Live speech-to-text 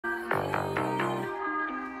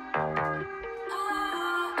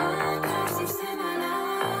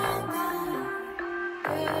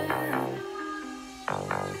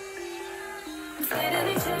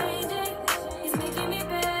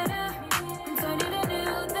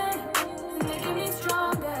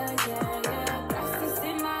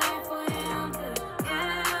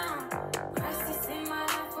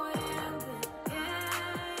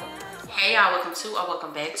to or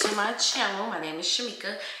welcome back to my channel. My name is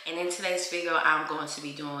Shamika, and in today's video I'm going to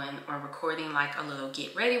be doing or recording like a little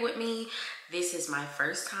get ready with me. This is my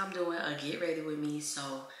first time doing a get ready with me, so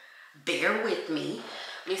bear with me.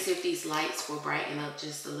 Let me see if these lights will brighten up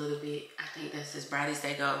just a little bit. I think that's as bright as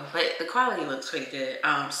they go, but the quality looks pretty good.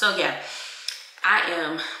 So yeah, I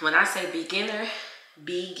am, when I say beginner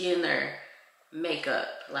makeup,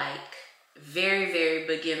 like very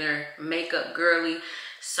beginner makeup girly.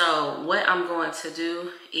 So what I'm going to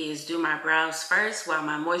do is do my brows first while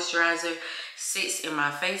my moisturizer sits in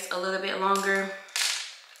my face a little bit longer.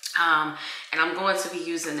 And I'm going to be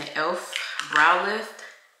using the e.l.f. brow lift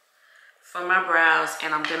for my brows,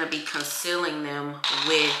 and I'm going to be concealing them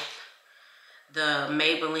with the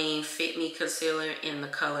Maybelline Fit Me concealer in the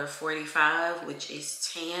color 45, which is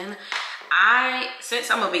tan.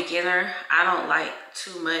 Since I'm a beginner, I don't like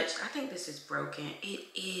too much. I think this is broken. It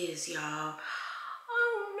is, y'all.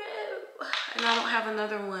 Oh no. And I don't have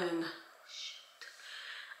another one. Shoot.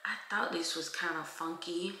 I thought this was kind of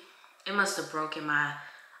funky. It must have broken my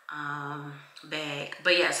bag.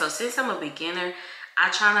 But yeah, so since I'm a beginner, I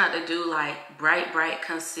try not to do like bright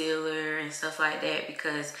concealer and stuff like that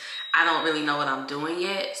because I don't really know what I'm doing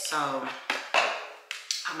yet. So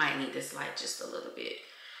I might need this light just a little bit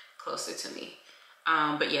closer to me.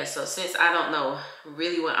 But yeah, so since I don't know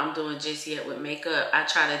really what I'm doing just yet with makeup, I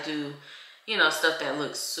try to do, you know, stuff that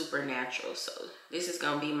looks super natural. So this is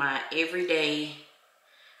gonna be my everyday,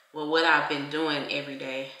 well, what I've been doing every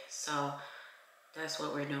day. So that's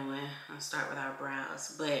what we're doing. I'll start with our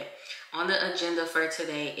brows. But on the agenda for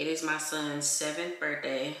today, it is my son's 7th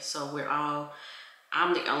birthday. So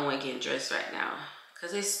I'm the only one getting dressed right now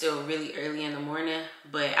because it's still really early in the morning,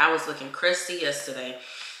 but I was looking crusty yesterday.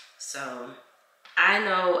 So I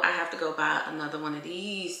know I have to go buy another one of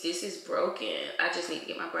these. This is broken. I just need to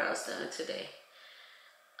get my brows done today.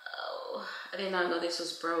 Oh, I did not know this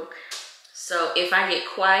was broke. So if I get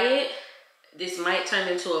quiet, this might turn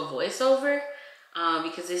into a voiceover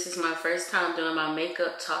because this is my first time doing my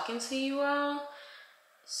makeup talking to you all.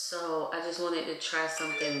 So I just wanted to try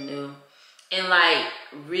something new and like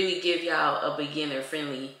really give y'all a beginner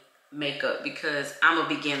friendly makeup because I'm a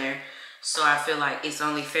beginner. So I feel like it's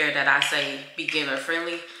only fair that I say beginner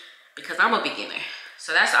friendly because I'm a beginner.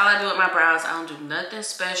 So that's all I do with my brows. I don't do nothing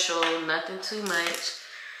special, nothing too much.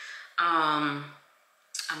 I'm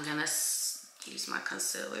gonna use my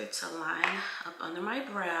concealer to line up under my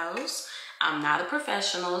brows. I'm not a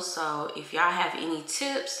professional, so if y'all have any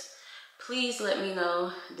tips, please let me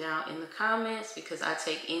know down in the comments because I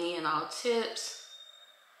take any and all tips.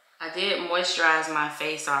 I did moisturize my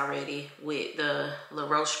face already with the La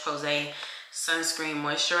Roche-Posay sunscreen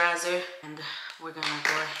moisturizer, and we're gonna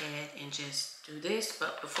go ahead and just do this.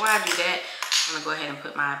 But before I do that, I'm gonna go ahead and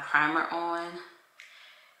put my primer on.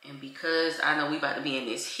 And because I know we about to be in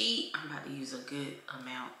this heat, I'm about to use a good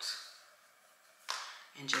amount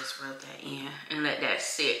and just rub that in and let that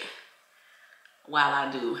sit while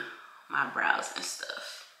I do my brows and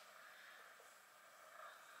stuff.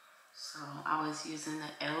 So I was using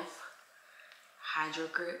the e.l.f. Hydro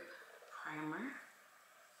Grip primer.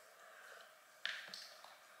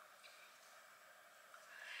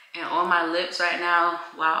 And on my lips right now,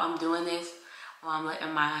 while I'm doing this, while I'm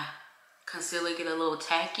letting my concealer get a little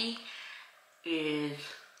tacky, is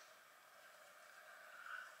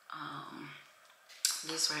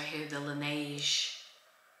this right here, the Laneige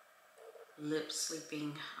Lip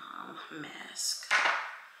Sleeping Mask.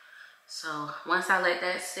 So once I let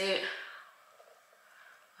that sit,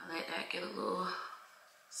 I let that get a little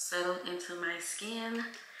settled into my skin,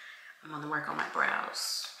 I'm gonna work on my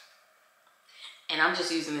brows. And I'm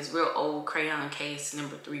just using this real old crayon case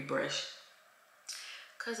number 3 brush.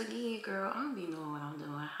 Cause again, girl, I don't be knowing what I'm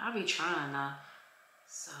doing. I be trying now.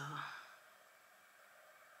 So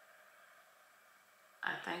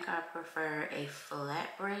I think I prefer a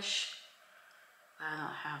flat brush, but I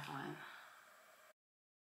don't have one.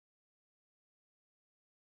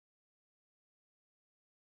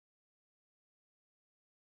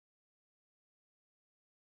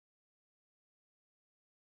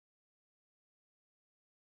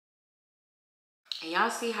 And y'all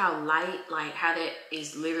see how light, like how that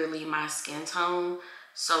is literally my skin tone.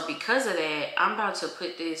 So because of that, I'm about to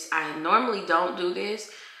put this, I normally don't do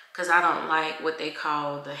this because I don't like what they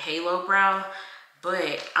call the halo brow,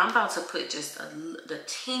 but I'm about to put just the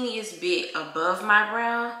teeniest bit above my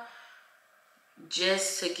brow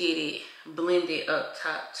just to get it blended up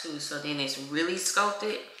top too, so then it's really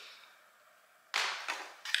sculpted.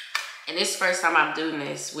 And this is the first time I'm doing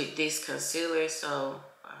this with this concealer, so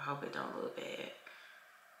I hope it don't look bad.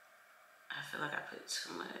 I feel like I put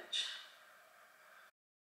too much.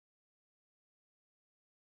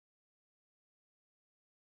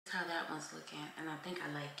 how that one's looking, and I think I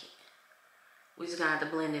like it. We just gonna have to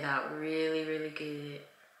blend it out really, really good.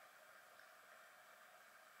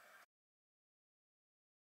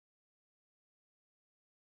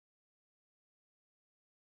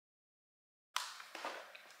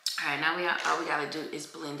 All right, now all we gotta do is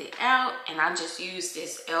blend it out, and I just use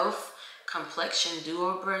this e.l.f. complexion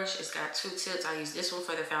duo brush. It's got 2 tips. I use this one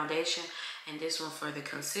for the foundation and this one for the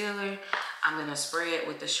concealer. I'm gonna spray it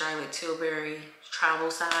with the Charlotte Tilbury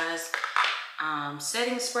travel size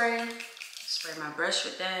setting spray. Spray my brush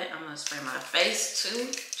with that. I'm gonna spray my face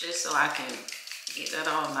too, just so I can get that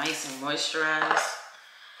all nice and moisturized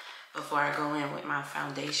before I go in with my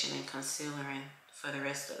foundation and concealer and for the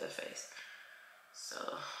rest of the face.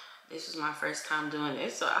 So this is my first time doing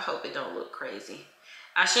this, so I hope it don't look crazy.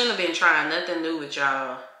 I shouldn't have been trying nothing new with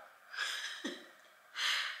y'all.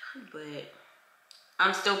 But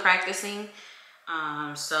I'm still practicing.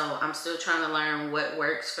 So I'm still trying to learn what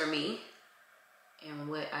works for me and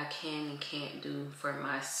what I can and can't do for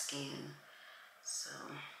my skin. So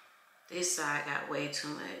this side got way too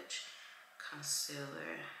much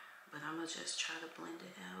concealer, but I'm gonna just try to blend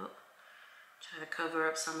it out. Try to cover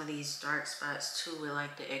up some of these dark spots too with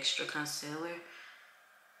like the extra concealer,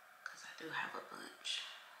 because I do have a bunch.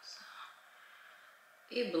 So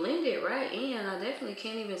it blended right in. I definitely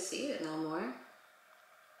can't even see it no more.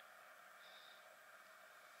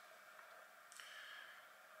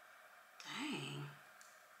 Dang.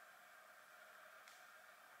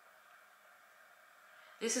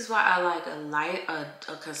 This is why I like a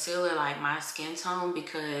concealer like my skin tone,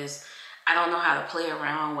 because I don't know how to play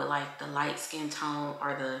around with like the light skin tone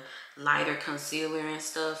or the lighter concealer and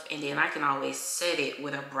stuff. And then I can always set it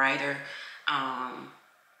with a brighter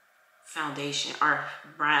foundation or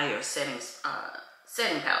brighter setting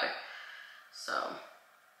powder. So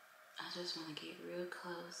I just want to get real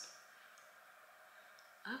close.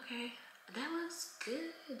 Okay, that looks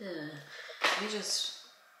good. Let me just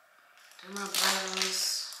do my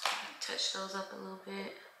brows, touch those up a little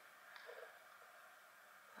bit.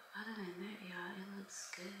 Other than that, y'all, it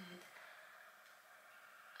looks good.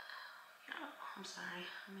 Y'all, I'm sorry,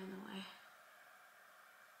 I'm in the way.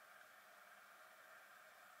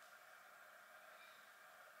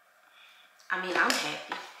 I mean, I'm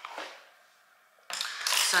happy.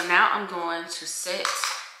 So now I'm going to set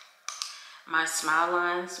my smile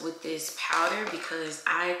lines with this powder, because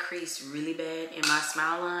I crease really bad in my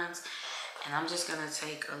smile lines. And I'm just gonna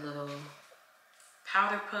take a little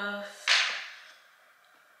powder puff,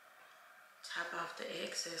 tap off the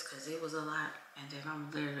excess because it was a lot, and then I'm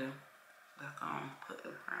literally gonna put it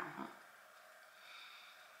around.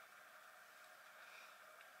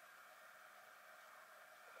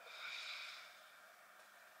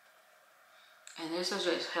 And this will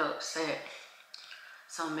just help set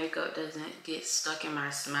so makeup doesn't get stuck in my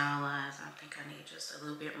smile lines. I think I need just a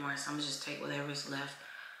little bit more, so I'm gonna just take whatever's left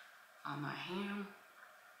on my hand.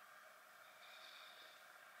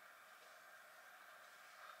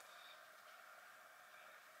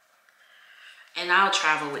 And I'll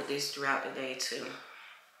travel with this throughout the day too.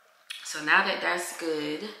 So now that that's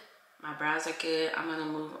good, my brows are good, I'm gonna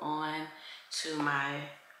move on to my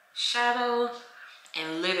shadow.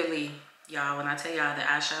 And literally, y'all, when I tell y'all the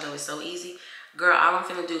eyeshadow is so easy, girl, all I'm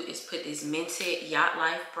finna do is put this Mented Yacht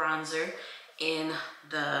Life bronzer in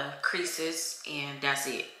the creases, and that's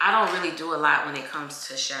it. I don't really do a lot when it comes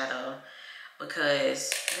to shadow,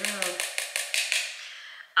 because, girl,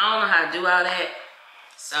 I don't know how to do all that.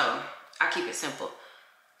 So I keep it simple.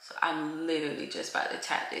 So I'm literally just about to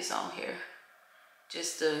tap this on here,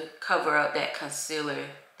 just to cover up that concealer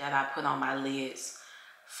that I put on my lids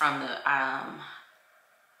from the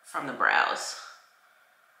brows.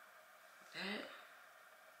 That.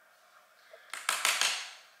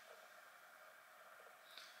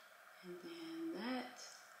 And then that.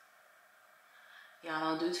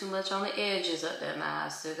 Y'all don't do too much on the edges up there now. I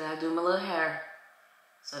still gotta do my little hair.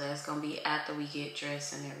 So that's gonna be after we get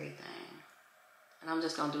dressed and everything. And I'm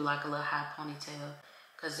just gonna do like a little high ponytail,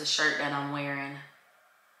 because the shirt that I'm wearing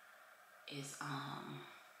is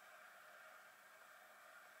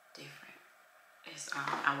different. It's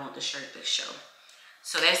I want the shirt to show.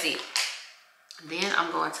 So that's it. Then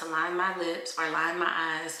I'm going to line my lips or line my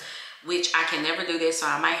eyes, which I can never do this, so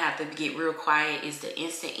I might have to get real quiet. Is the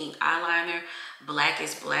Instant Ink Eyeliner,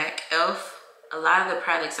 Blackest Black e.l.f. A lot of the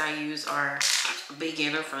products I use are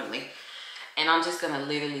beginner friendly. And I'm just gonna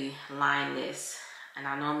literally line this. And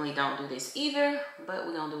I normally don't do this either, but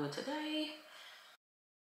we're gonna do it today.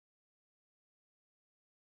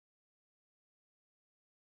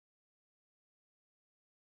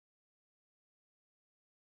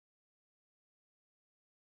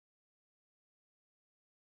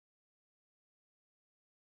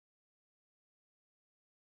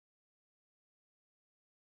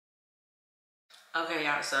 Okay,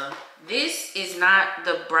 y'all, so this is not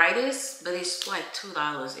the brightest, but it's like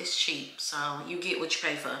 $2. It's cheap, so you get what you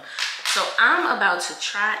pay for. So I'm about to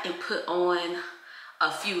try and put on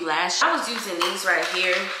a few lashes. I was using these right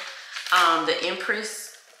here, the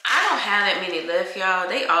Empress. I don't have that many left, y'all.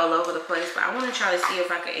 They all over the place, but I want to try to see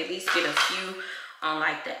if I can at least get a few on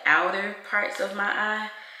like the outer parts of my eye,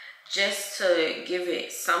 just to give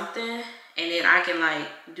it something, and then I can like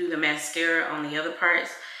do the mascara on the other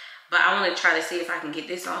parts. But I want to try to see if I can get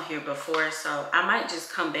this on here before, so I might just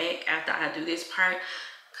come back after I do this part,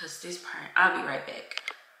 because this part, I'll be right back.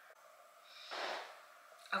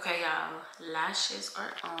 Okay, y'all, lashes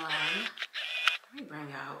are on. Let me bring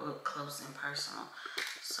y'all up close and personal.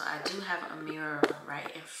 So I do have a mirror right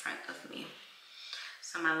in front of me.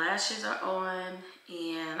 So my lashes are on,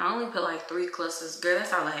 and I only put like 3 clusters. Girl,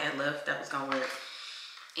 that's all I had left that was gonna work.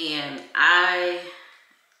 And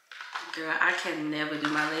girl, I can never do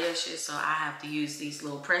my lashes, so I have to use these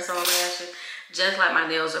little press-on lashes, just like my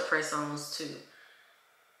nails are press-ons too.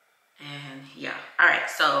 And yeah, all right,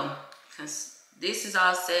 so since this is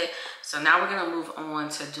all set, so now we're gonna move on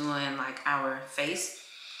to doing like our face.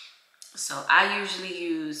 So I usually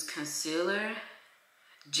use concealer,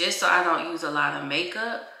 just so I don't use a lot of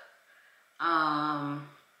makeup on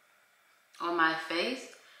my face.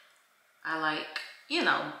 I like, you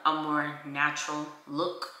know, a more natural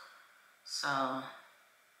look. So I'm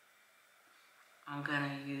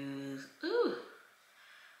gonna use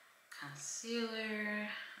concealer.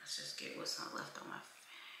 Let's just get what's not left on my face.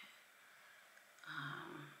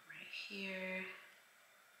 Right here.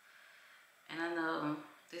 And I know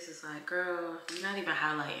this is like, girl, you're not even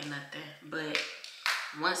highlighting nothing, but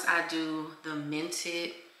once I do the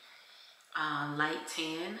Mented light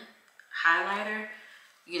tan highlighter,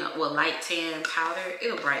 you know, well, light tan powder,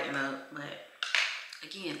 it'll brighten up. But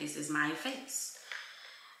again, this is my face,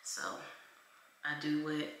 so I do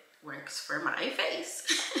what works for my face.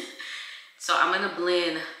 So I'm gonna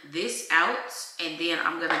blend this out, and then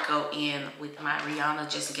I'm gonna go in with my Rihanna,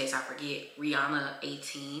 just in case I forget, Rihanna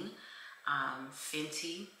 18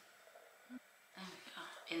 Fenty. There we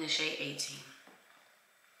go, in the shade 18.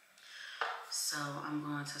 So I'm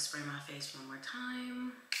going to spray my face one more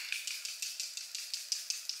time.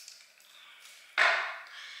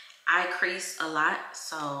 I crease a lot,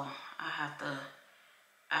 so I have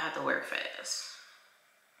to work fast.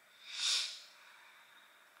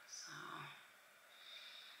 So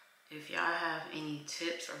if y'all have any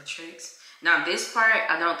tips or tricks, now this part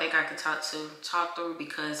I don't think I could talk through,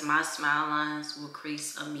 because my smile lines will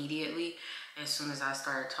crease immediately as soon as I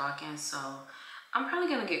start talking. So I'm probably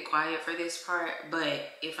gonna get quiet for this part,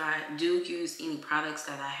 but if I do use any products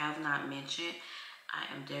that I have not mentioned, I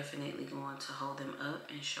am definitely going to hold them up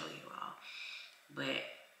and show you all. But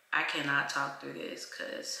I cannot talk through this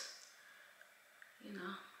because, you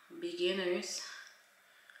know, beginners,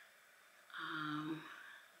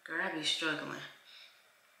 girl, I be struggling.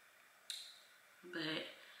 But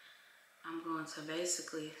I'm going to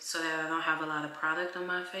basically, so that I don't have a lot of product on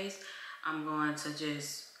my face, I'm going to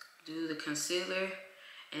just do the concealer,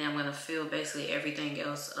 and I'm gonna fill basically everything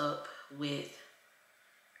else up with,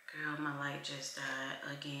 girl, my light just died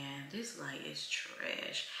again. This light is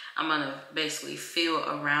trash. I'm gonna basically fill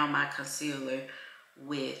around my concealer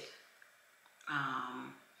with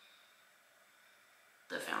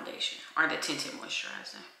the foundation or the tinted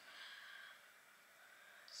moisturizer.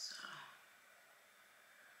 So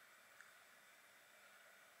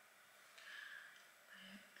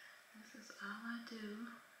this is all I do.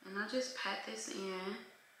 And I just pat this in.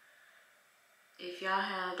 If y'all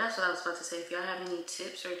have, that's what I was about to say, if y'all have any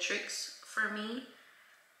tips or tricks for me,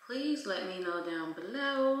 please let me know down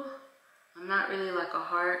below. I'm not really like a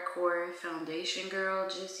hardcore foundation girl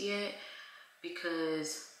just yet,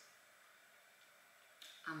 because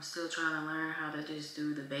I'm still trying to learn how to just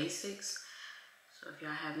do the basics. So if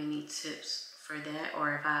y'all have any tips for that,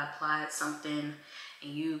 or if I applied something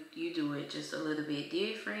and you do it just a little bit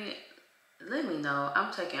different, let me know.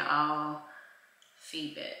 I'm taking all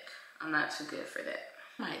feedback. I'm not too good for that.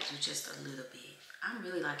 I might do just a little bit. I'm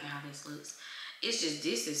really liking how this looks. It's just,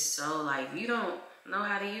 this is so like, if you don't know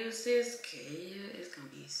how to use this, okay, it's gonna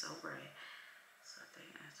be so bright. So I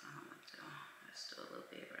think that's what I'm gonna do. Let's do a little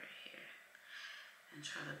bit right here and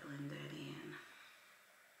try to blend that in.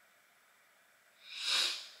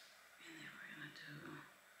 And then we're gonna do,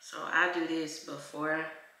 so I do this before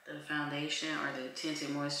the foundation or the tinted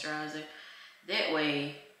moisturizer. That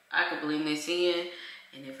way I could blend this in,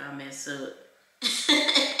 and if I mess up,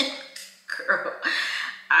 girl,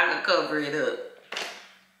 I can cover it up.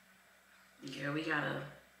 Girl, we gotta,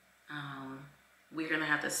 we're gonna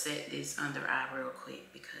have to set this under eye real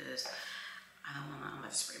quick, because I'm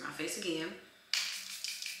gonna spray my face again.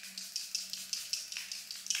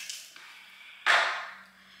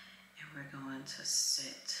 And we're going to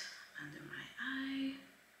set under my eye.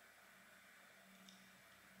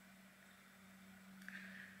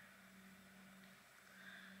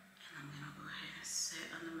 And I'm gonna go ahead and set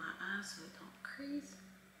under my eye so it don't crease.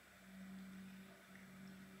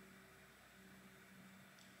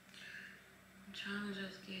 I'm trying to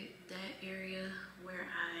just get that area where I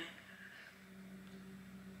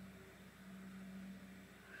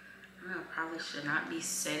probably should not be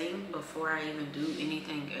setting before I even do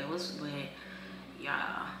anything else, but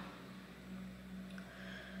y'all,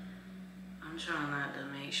 I'm trying not to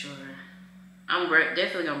make sure. I'm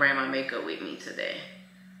definitely gonna bring my makeup with me today,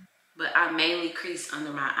 but I mainly crease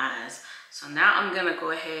under my eyes. So now I'm gonna go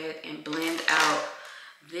ahead and blend out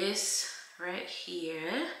this right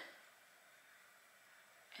here,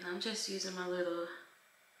 and I'm just using my little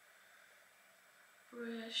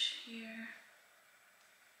brush here.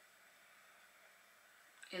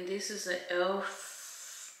 And this is an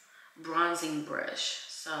e.l.f. bronzing brush.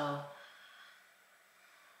 So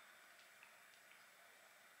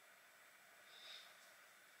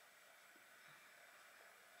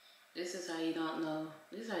this is how you don't know.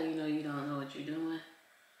 This is how you know you don't know what you're doing.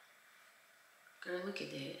 Girl, look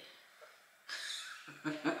at that.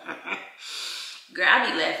 Girl, I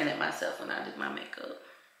be laughing at myself when I do my makeup.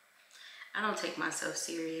 I don't take myself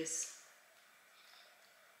serious.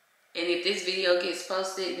 And if this video gets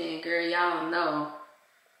posted, then girl, y'all know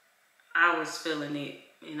I was feeling it.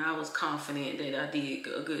 And I was confident that I did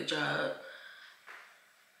a good job.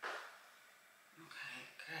 Okay,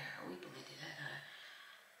 girl, we blended that out.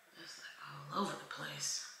 That's like all over the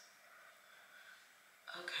place.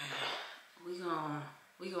 Okay, we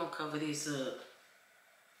gonna cover this up.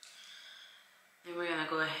 Then we're gonna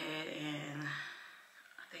go ahead and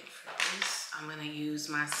I think for this, I'm gonna use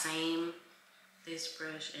my this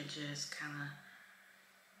brush and just kind of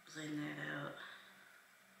blend that out.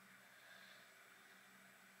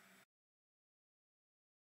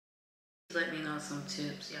 Let me know some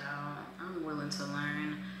tips, y'all. I'm willing to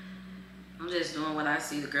learn. I'm just doing what I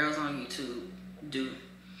see the girls on YouTube do.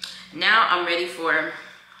 Now I'm ready for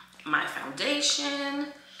my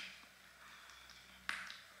foundation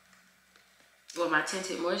or my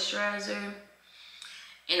tinted moisturizer.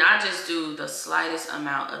 And I just do the slightest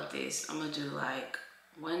amount of this. I'm gonna do like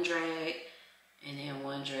one drag and then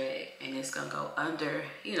one drag, and it's gonna go under,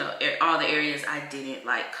 you know, all the areas I didn't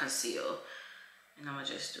like conceal. And I'm gonna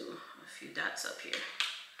just do a few dots up here.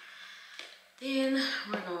 Then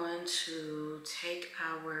we're going to take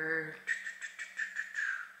we're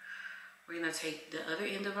gonna take the other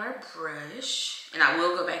end of our brush, and I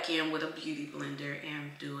will go back in with a beauty blender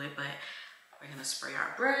and do it, but we're gonna spray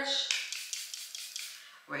our brush.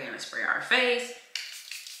 We're gonna spray our face.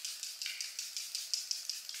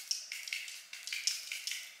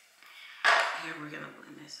 And we're gonna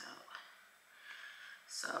blend this out.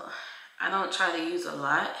 So I don't try to use a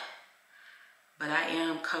lot, but I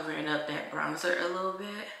am covering up that bronzer a little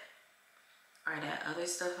bit, or that other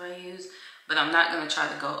stuff I use, but I'm not gonna try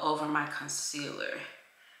to go over my concealer.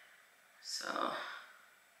 So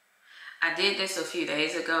I did this a few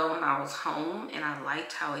days ago when I was home, and I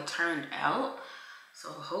liked how it turned out. So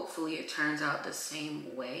hopefully it turns out the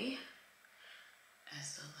same way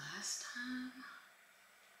as the last time,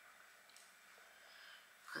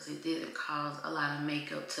 because it didn't cause a lot of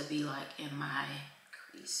makeup to be like in my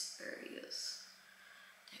crease areas,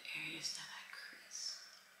 the areas that I crease.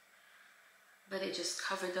 But it just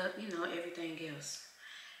covered up, you know, everything else.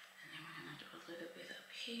 And then we're gonna do a little bit up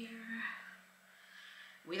here.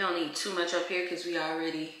 We don't need too much up here because we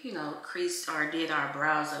already, you know, creased or did our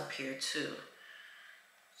brows up here too.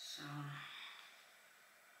 So I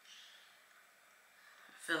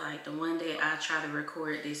feel like the one day I try to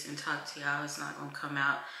record this and talk to y'all, it's not gonna come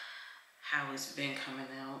out how it's been coming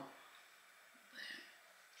out. But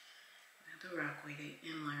I have to rock with it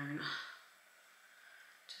and learn.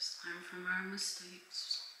 Just learn from our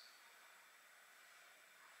mistakes.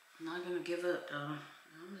 I'm not gonna give up though.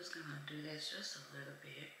 I'm just gonna do this just a little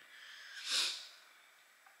bit.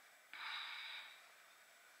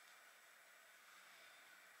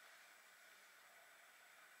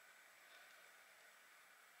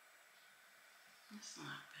 It's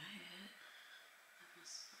not bad.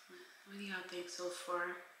 What do y'all think so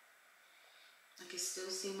far? I can still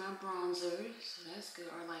see my bronzer, so that's good.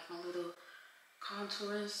 Or like my little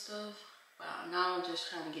contour and stuff. But now I'm just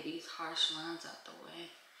trying to get these harsh lines out the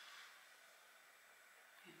way.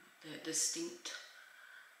 You know, that distinct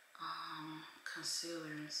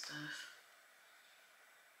concealer and stuff.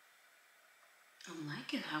 I'm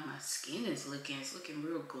liking how my skin is looking. It's looking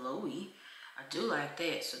real glowy. I do like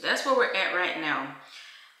that. So that's where we're at right now.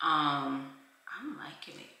 I'm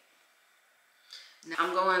liking it. Now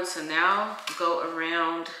I'm going to now go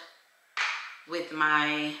around with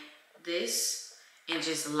this and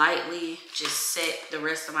just lightly just set the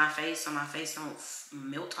rest of my face so my face don't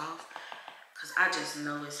melt off, because I just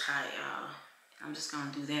know it's hot, y'all. I'm just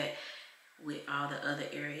gonna do that with all the other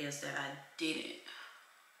areas that I didn't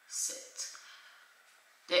set.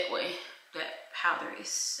 That way that powder is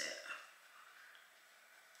set.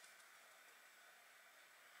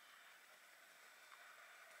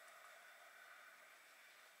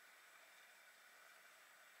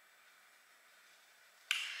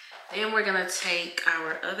 Then we're gonna take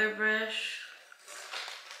our other brush.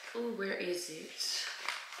 Ooh, where is it?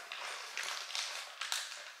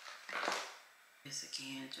 This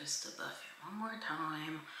again, just to buff it one more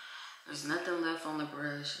time. There's nothing left on the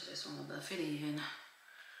brush. I just want to buff it in.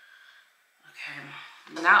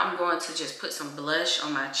 Okay. Now I'm going to just put some blush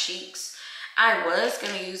on my cheeks. I was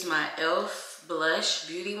gonna use my e.l.f. blush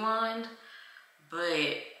beauty wand,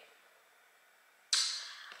 but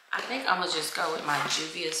I think I'm gonna just go with my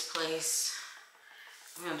Juvia's Place.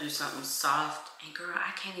 I'm gonna do something soft. And girl,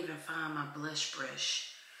 I can't even find my blush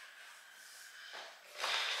brush.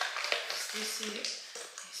 Is this it?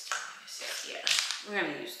 Yeah, we're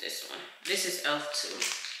gonna use this one. This is e.l.f. too.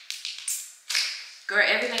 Girl,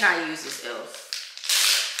 everything I use is e.l.f.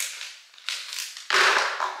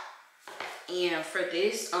 And for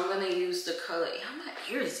this, I'm gonna use the color,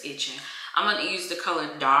 my ear is itching. I'm gonna use the color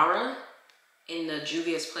Dara in the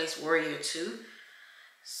Juvia's Place Warrior 2.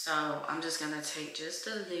 So I'm just gonna take just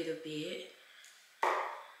a little bit.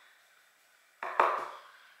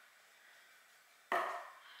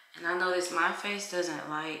 And I notice my face doesn't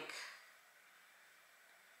like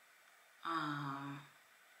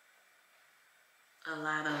a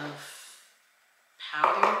lot of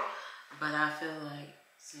powder, but I feel like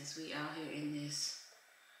since we out here in this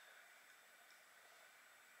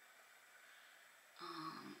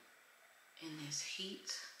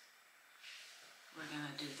heat, we're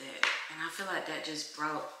gonna do that. And I feel like that just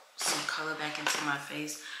brought some color back into my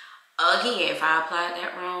face. Again, if I applied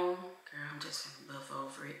that wrong, girl, I'm just gonna buff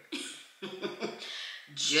over it.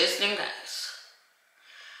 Just in case.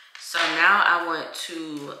 So now I want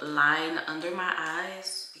to line under my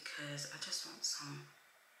eyes because I just want some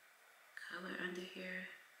color under here.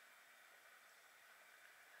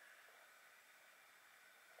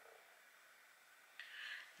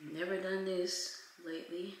 Never done this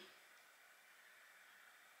lately.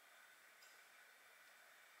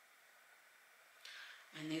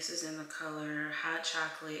 And this is in the color Hot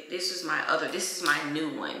Chocolate. This is my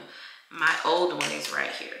new one. My old one is right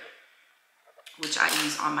here, which I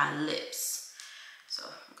use on my lips. So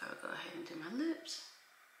I'm gonna go ahead and do my lips.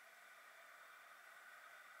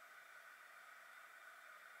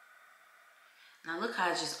 Now look how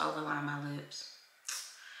I just overline my lips.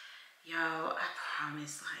 Y'all, I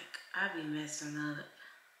promise, like, I be messing up.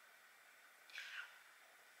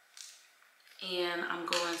 And I'm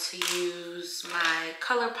going to use my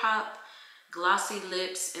ColourPop Glossy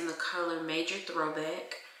Lips in the color Major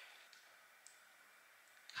Throwback.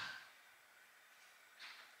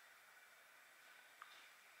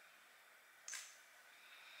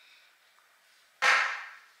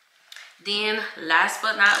 Then, last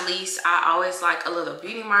but not least, I always like a little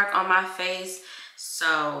beauty mark on my face.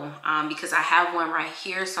 So, because I have one right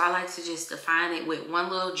here, so I like to just define it with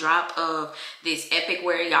one little drop of this Epic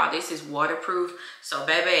Wear. Y'all, this is waterproof. So,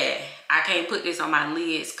 baby, I can't put this on my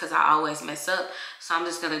lids because I always mess up. So, I'm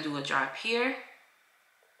just going to do a drop here.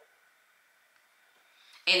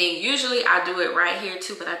 And then usually I do it right here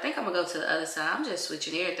too, but I think I'm going to go to the other side. I'm just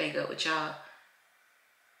switching everything up with y'all.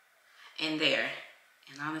 And there.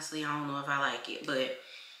 And honestly, I don't know if I like it, but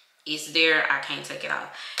it's there. I can't take it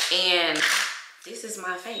off. And this is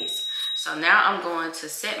my face. So now I'm going to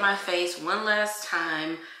set my face one last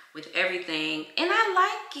time with everything. And I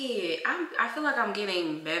like it. I feel like I'm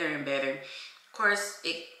getting better and better. Of course,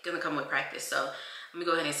 it's going to come with practice. So let me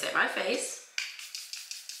go ahead and set my face.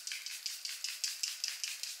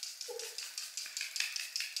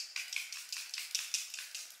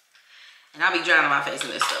 And I'll be drowning my face in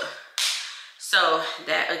this stuff. So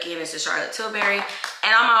that again is the Charlotte Tilbury, and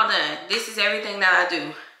I'm all done. This is everything that I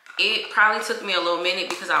do. It probably took me a little minute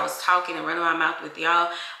because I was talking and running my mouth with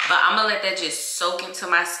y'all, but I'm gonna let that just soak into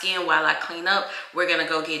my skin while I clean up. We're gonna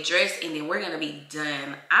go get dressed and then we're gonna be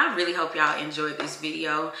done. I really hope y'all enjoyed this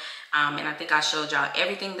video, and I think I showed y'all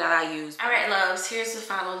everything that I used. All right, loves, here's the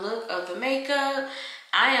final look of the makeup.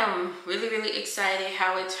 I I am really excited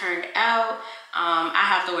how it turned out. I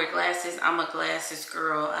have to wear glasses. I'm a glasses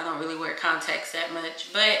girl. I don't really wear contacts that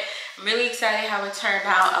much, but I'm really excited how it turned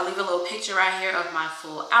out. I'll leave a little picture right here of my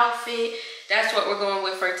full outfit. That's what we're going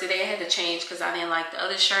with for today. I had to change because I didn't like the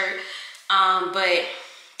other shirt. But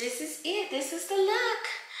this is it. This is the look.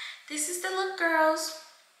 This is the look, girls.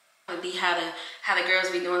 It'll be how the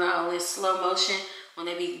girls be doing it all in slow motion when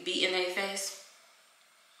they be beating their face.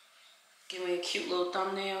 Give me a cute little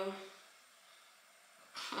thumbnail.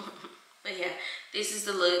 But yeah, this is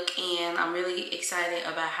the look, and I'm really excited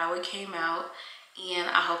about how it came out. And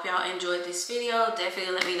I hope y'all enjoyed this video.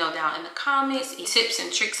 Definitely let me know down in the comments tips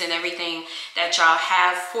and tricks and everything that y'all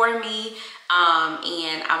have for me.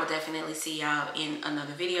 And I will definitely see y'all in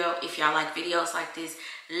another video. If y'all like videos like this,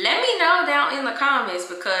 let me know down in the comments,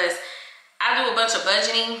 because I do a bunch of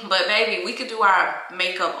budgeting, but baby, we could do our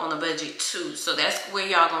makeup on a budget too. So that's where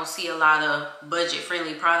y'all gonna see a lot of budget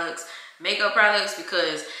friendly products, makeup products,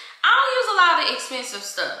 because I don't use a lot of expensive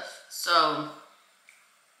stuff. So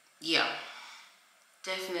yeah,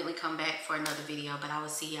 definitely come back for another video, but I will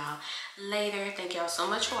see y'all later. Thank y'all so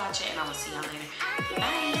much for watching, and I will see y'all later.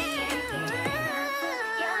 Bye.